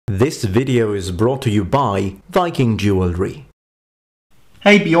This video is brought to you by Viking Jewelry.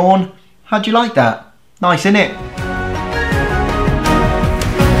 Hey Bjorn, how'd you like that? Nice, innit?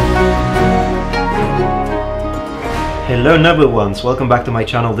 Hello number ones, welcome back to my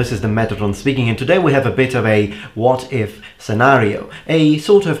channel. This is the Metatron speaking, and today we have a bit of a what if scenario, a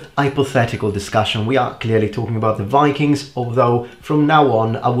sort of hypothetical discussion. We are clearly talking about the Vikings, although from now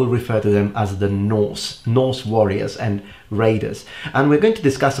on I will refer to them as the Norse warriors and raiders. And we're going to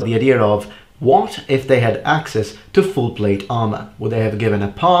discuss the idea of what if they had access to full plate armor? Would they have given a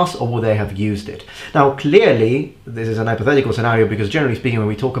pass or would they have used it? Now clearly this is an hypothetical scenario because generally speaking when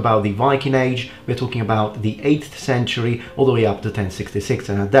we talk about the Viking Age we're talking about the 8th century all the way up to 1066,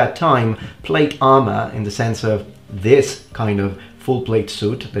 and at that time plate armor in the sense of this kind of full plate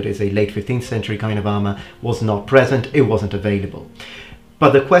suit, that is a late 15th century kind of armor, was not present, it wasn't available. But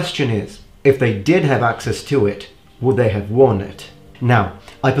the question is, if they did have access to it, would they have worn it? Now,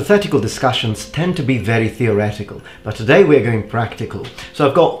 hypothetical discussions tend to be very theoretical, but today we're going practical. So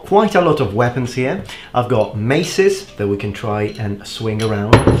I've got quite a lot of weapons here. I've got maces that we can try and swing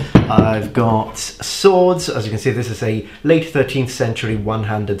around. I've got swords. As you can see, this is a late 13th century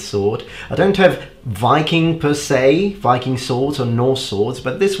one-handed sword. I don't have Viking per se, Viking swords or Norse swords,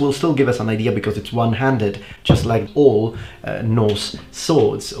 but this will still give us an idea because it's one-handed, just like all Norse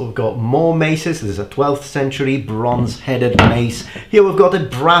swords. We've got more maces. This is a 12th century bronze-headed mace. Here we've got a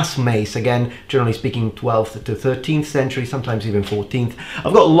brass mace, again, generally speaking 12th to 13th century, sometimes even 14th.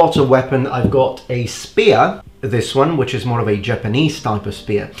 I've got lots of weapons. I've got a spear, this one, which is more of a Japanese type of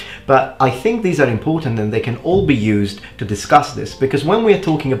spear. But I think these are important and they can all be used to discuss this, because when we are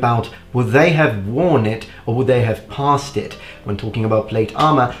talking about would they have worn it or would they have passed it, when talking about plate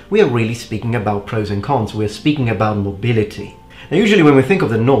armor, we are really speaking about pros and cons. We are speaking about mobility. Now, usually when we think of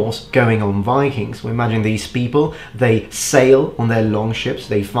the Norse going on Vikings, we imagine these people, they sail on their longships,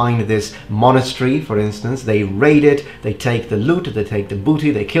 they find this monastery, for instance, they raid it, they take the loot, they take the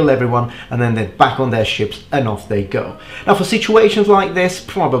booty, they kill everyone, and then they're back on their ships and off they go. Now, for situations like this,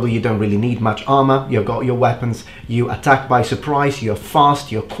 probably you don't really need much armor. You've got your weapons, you attack by surprise, you're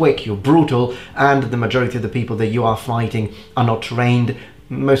fast, you're quick, you're brutal, and the majority of the people that you are fighting are not trained.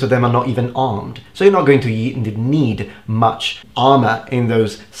 Most of them are not even armed, so you're not going to need much armor in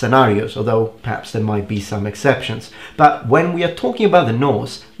those scenarios, although perhaps there might be some exceptions. But when we are talking about the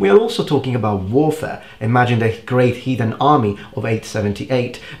Norse, we are also talking about warfare. Imagine the great heathen army of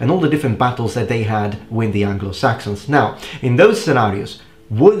 878 and all the different battles that they had with the Anglo-Saxons. Now, in those scenarios,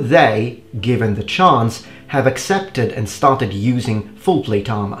 would they, given the chance, have accepted and started using full plate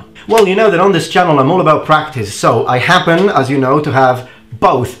armor? Well, you know that on this channel I'm all about practice, so I happen, as you know, to have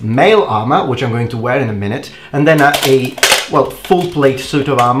both mail armor, which I'm going to wear in a minute, and then a full plate suit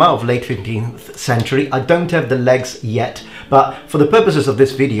of armor of late 15th century. I don't have the legs yet, but for the purposes of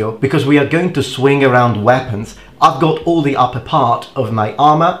this video, because we are going to swing around weapons, I've got all the upper part of my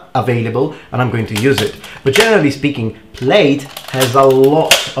armor available and I'm going to use it. But generally speaking, plate has a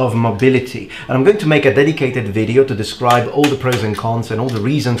lot of mobility, and I'm going to make a dedicated video to describe all the pros and cons and all the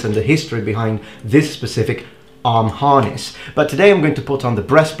reasons and the history behind this specific arm harness. But today I'm going to put on the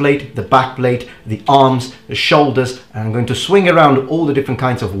breastplate, the backplate, the arms, the shoulders, and I'm going to swing around all the different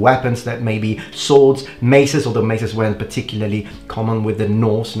kinds of weapons that may be swords, maces, although maces weren't particularly common with the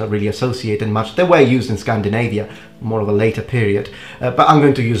Norse, not really associated much. They were used in Scandinavia, more of a later period. But I'm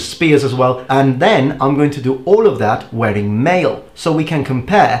going to use spears as well, and then I'm going to do all of that wearing mail, so we can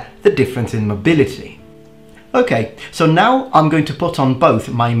compare the difference in mobility. Okay, so now I'm going to put on both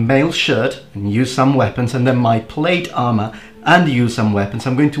my mail shirt and use some weapons, and then my plate armor and use some weapons.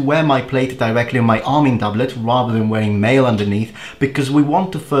 I'm going to wear my plate directly on my arming doublet rather than wearing mail underneath, because we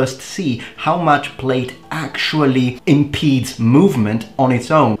want to first see how much plate actually impedes movement on its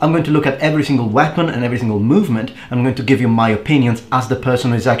own. I'm going to look at every single weapon and every single movement, and I'm going to give you my opinions as the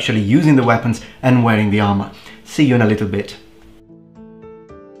person who is actually using the weapons and wearing the armor. See you in a little bit.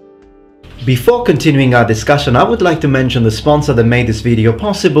 Before continuing our discussion, I would like to mention the sponsor that made this video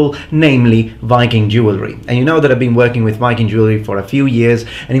possible, namely Viking Jewelry. And you know that I've been working with Viking Jewelry for a few years,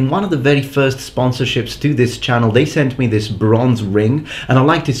 and in one of the very first sponsorships to this channel, they sent me this bronze ring, and I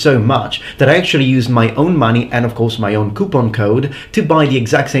liked it so much that I actually used my own money and of course my own coupon code to buy the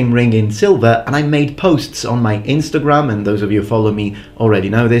exact same ring in silver, and I made posts on my Instagram, and those of you who follow me already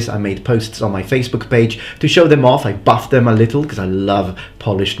know this. I made posts on my Facebook page to show them off. I buffed them a little because I love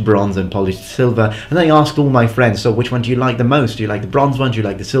polished bronze and polished silver, and I asked all my friends, so which one do you like the most? Do you like the bronze one? Do you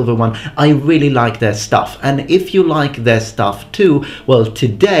like the silver one? I really like their stuff, and if you like their stuff too, well,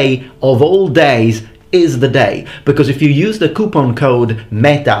 today of all days is the day, because if you use the coupon code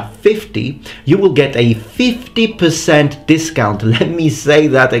META50, you will get a 50% discount. Let me say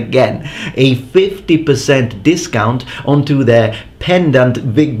that again, a 50% discount onto their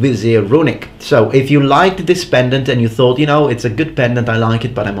pendant Big Vizier runic. So if you liked this pendant and you thought, you know, it's a good pendant, I like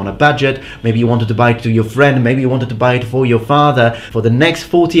it, but I'm on a budget, maybe you wanted to buy it to your friend, maybe you wanted to buy it for your father, for the next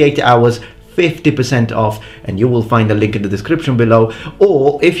 48 hours, 50% off, and you will find a link in the description below.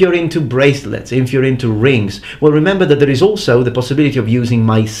 Or if you're into bracelets, if you're into rings, well, remember that there is also the possibility of using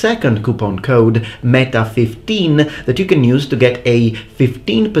my second coupon code META15 that you can use to get a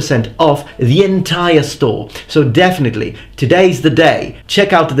 15% off the entire store. So definitely, today's the day.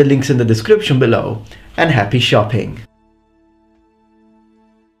 Check out the links in the description below, and happy shopping.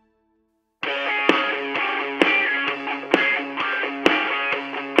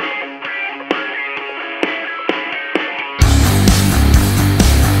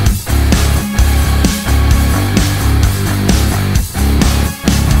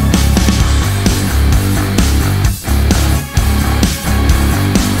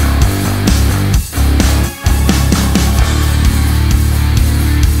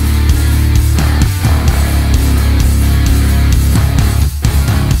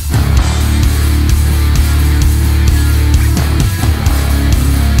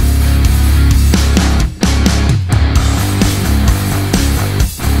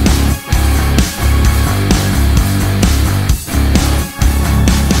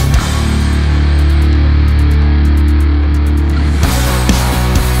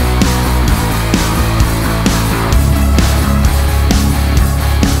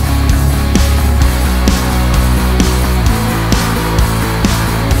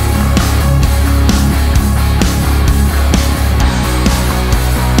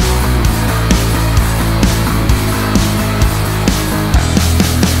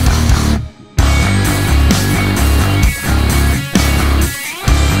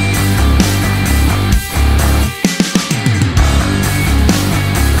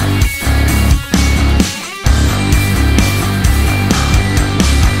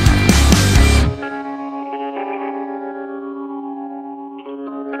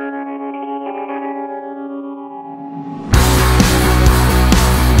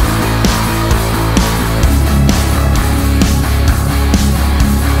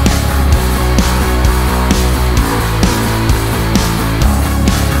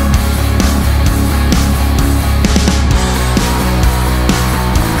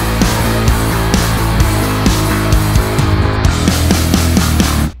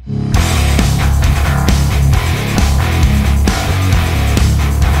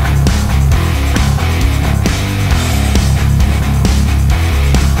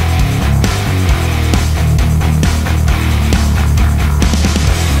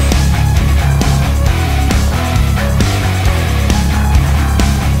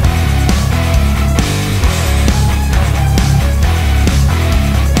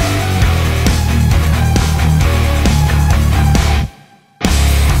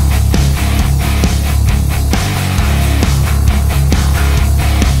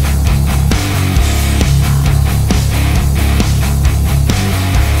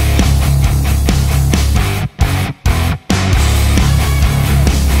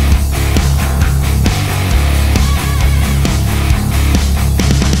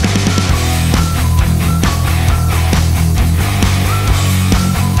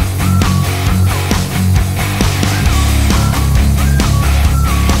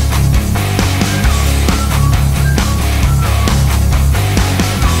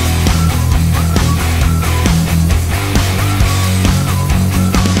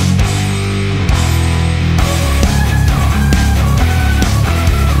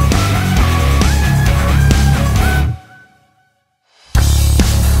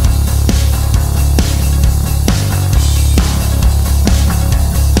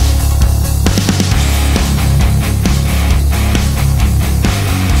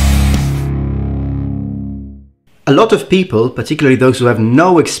 A lot of people, particularly those who have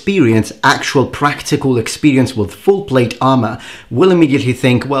no experience, actual practical experience with full plate armor, will immediately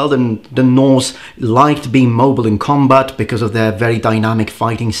think, well, the Norse liked being mobile in combat because of their very dynamic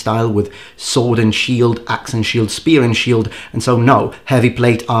fighting style with sword and shield, axe and shield, spear and shield, and so no, heavy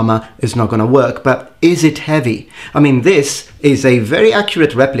plate armor is not going to work. But is it heavy? I mean, this is a very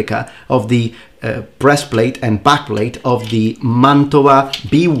accurate replica of the breastplate and backplate of the Mantova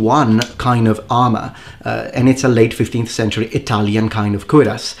B1 kind of armor, and it's a late 15th century Italian kind of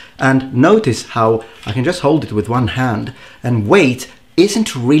cuirass. And notice how I can just hold it with one hand, and weight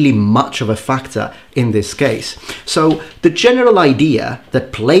isn't really much of a factor in this case. So the general idea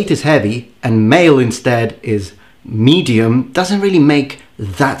that plate is heavy and mail instead is medium doesn't really make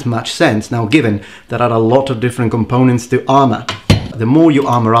that much sense. Now, given there are a lot of different components to armor, the more you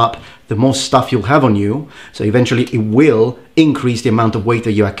armor up, the more stuff you'll have on you, so eventually it will increase the amount of weight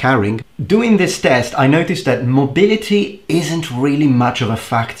that you are carrying. Doing this test, I noticed that mobility isn't really much of a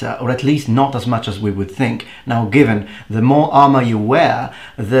factor, or at least not as much as we would think. Now, given the more armor you wear,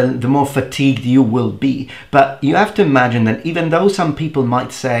 the more fatigued you will be. But you have to imagine that even though some people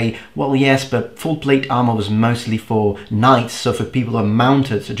might say, well, yes, but full plate armor was mostly for knights, so for people who are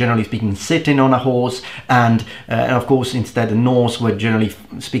mounted, so generally speaking, sitting on a horse, and of course, instead the Norse were generally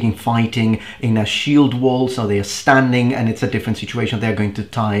speaking fighting in a shield wall, so they are standing, and it's a different situation. They're going to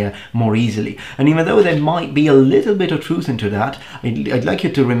tire more easily. And even though there might be a little bit of truth into that, I'd like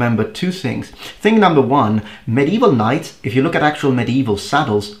you to remember two things. Thing number one, medieval knights, if you look at actual medieval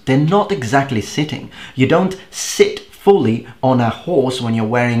saddles, they're not exactly sitting. You don't sit fully on a horse when you're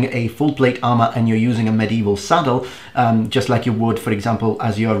wearing a full plate armor and you're using a medieval saddle, just like you would, for example,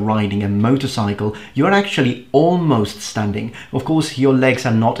 as you're riding a motorcycle. You're actually almost standing. Of course, your legs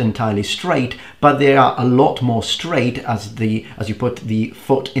are not entirely straight, but they are a lot more straight as you put the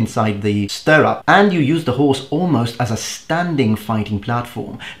foot inside the stirrup, and you use the horse almost as a standing fighting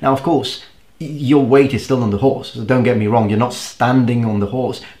platform. Now, of course, your weight is still on the horse, so don't get me wrong, you're not standing on the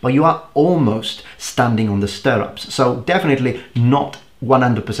horse, but you are almost standing on the stirrups. So definitely not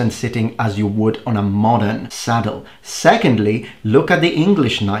 100% sitting as you would on a modern saddle. Secondly, look at the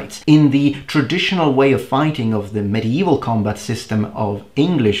English knights. In the traditional way of fighting of the medieval combat system of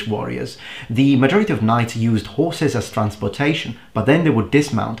English warriors, the majority of knights used horses as transportation, but then they would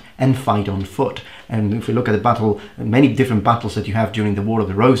dismount and fight on foot. And if you look at the battle, many different battles that you have during the War of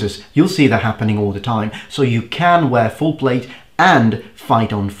the Roses, you'll see that happening all the time. So you can wear full plate and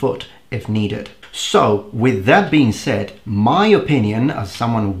fight on foot if needed. So, with that being said, my opinion as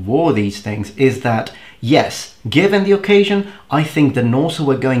someone who wore these things is that, yes, given the occasion, I think the Norse who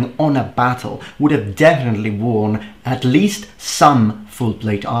were going on a battle would have definitely worn at least some full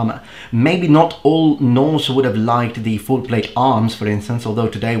plate armor. Maybe not all Norse would have liked the full plate arms, for instance, although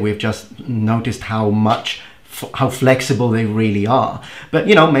today we've just noticed how flexible they really are. But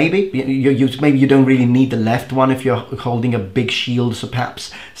you know, maybe you don't really need the left one if you're holding a big shield, so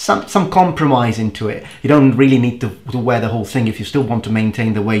perhaps some compromise into it. You don't really need to wear the whole thing if you still want to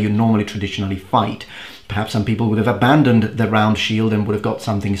maintain the way you normally traditionally fight. Perhaps some people would have abandoned the round shield and would have got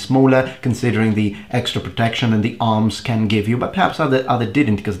something smaller, considering the extra protection and the arms can give you. But perhaps other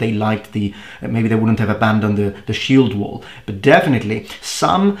didn't, because they liked maybe they wouldn't have abandoned the shield wall. But definitely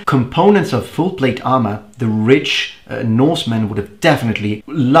some components of full plate armor, the rich Norsemen would have definitely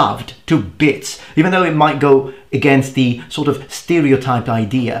loved to bits, even though it might go against the sort of stereotyped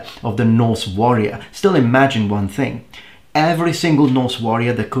idea of the Norse warrior. Still, imagine one thing. Every single Norse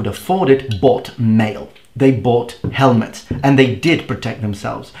warrior that could afford it bought mail. They bought helmets, and they did protect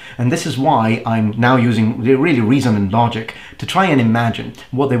themselves. And this is why I'm now using really reason and logic to try and imagine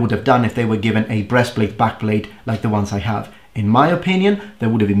what they would have done if they were given a breastplate, backplate like the ones I have. In my opinion, they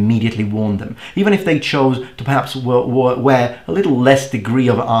would have immediately worn them, even if they chose to perhaps wear a little less degree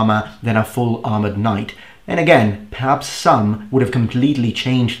of armor than a full armored knight. And again, perhaps some would have completely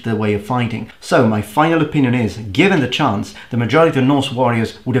changed their way of fighting. So my final opinion is, given the chance, the majority of Norse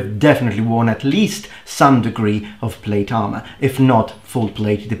warriors would have definitely worn at least some degree of plate armor, if not full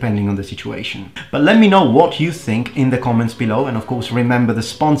plate, depending on the situation. But let me know what you think in the comments below, and of course remember the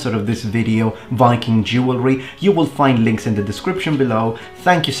sponsor of this video, Viking Jewelry. You will find links in the description below.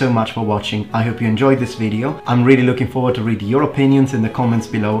 Thank you so much for watching. I hope you enjoyed this video. I'm really looking forward to read your opinions in the comments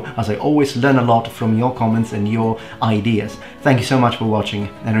below, as I always learn a lot from your comments and your ideas. Thank you so much for watching,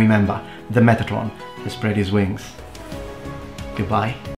 and remember, the Metatron has spread his wings. Goodbye.